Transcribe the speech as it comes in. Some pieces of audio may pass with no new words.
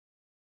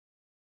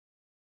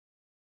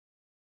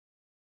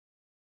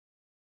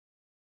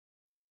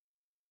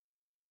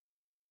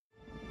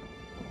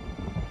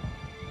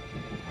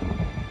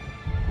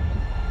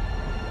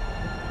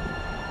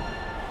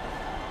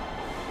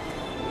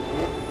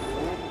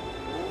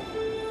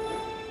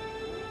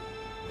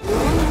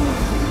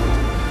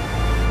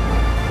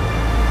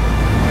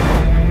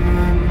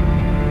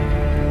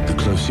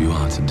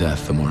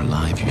death, the more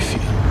alive you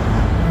feel.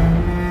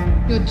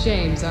 You're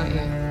James, aren't you?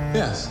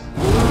 Yes.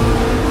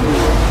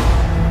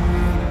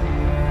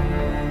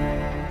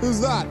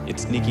 Who's that?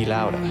 It's Niki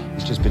Lauda.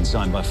 He's just been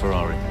signed by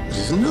Ferrari.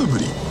 He's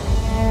nobody.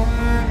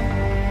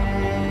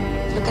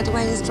 Look at the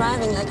way he's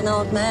driving, like an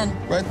old man.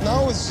 Right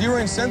now, with zero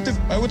incentive,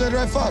 why would I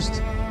drive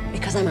fast?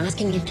 Because I'm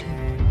asking you to.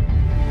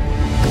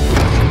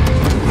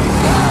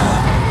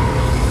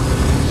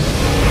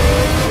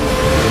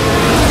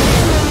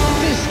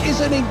 This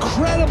is an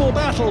incredible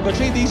battle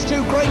between these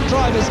two great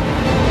drivers.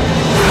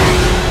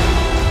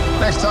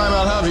 Next time,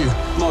 I'll have you.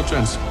 No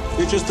chance.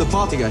 You're just the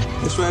party guy.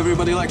 That's why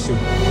everybody likes you.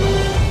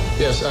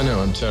 Yes, I know,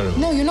 I'm terrible.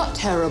 No, you're not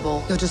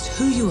terrible. You're just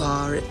who you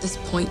are at this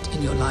point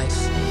in your life.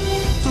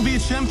 To be a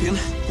champion,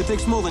 it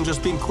takes more than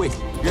just being quick.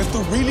 You have to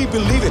really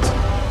believe it.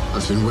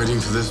 I've been waiting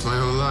for this my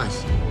whole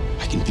life.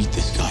 I can beat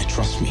this guy,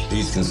 trust me.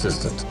 He's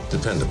consistent,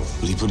 dependable.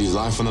 Will he put his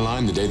life on the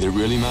line the day that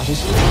really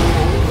matters?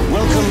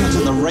 Welcome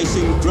to the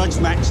racing grudge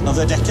match of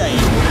the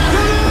decade.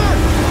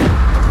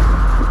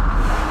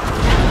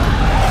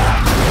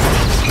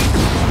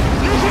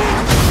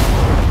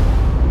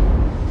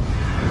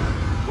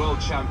 World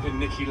champion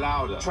Niki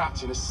Lauda,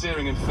 trapped in a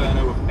searing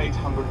inferno of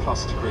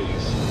 800+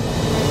 degrees.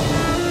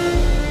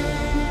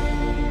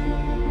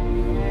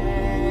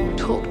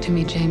 Talk to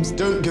me, James.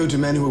 Don't go to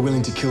men who are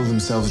willing to kill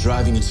themselves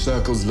driving in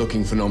circles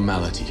looking for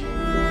normality.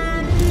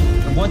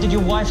 What did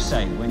your wife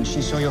say when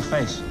she saw your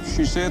face?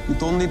 She said, you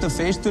don't need a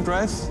face to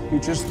drive, you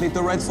just need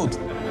the right foot.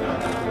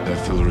 I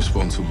feel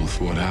responsible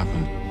for what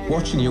happened.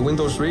 Watching you win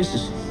those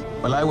races,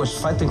 while I was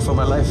fighting for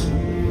my life,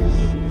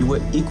 you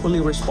were equally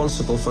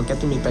responsible for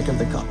getting me back in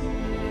the car.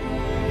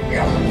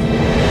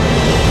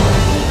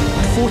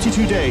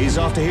 42 days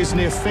after his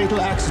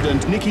near-fatal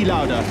accident, Niki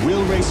Lauda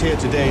will race here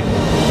today.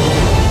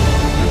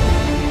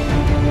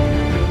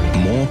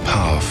 More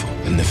powerful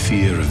than the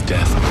fear of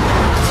death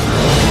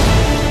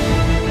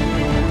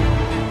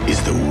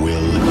is the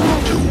will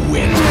to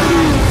win.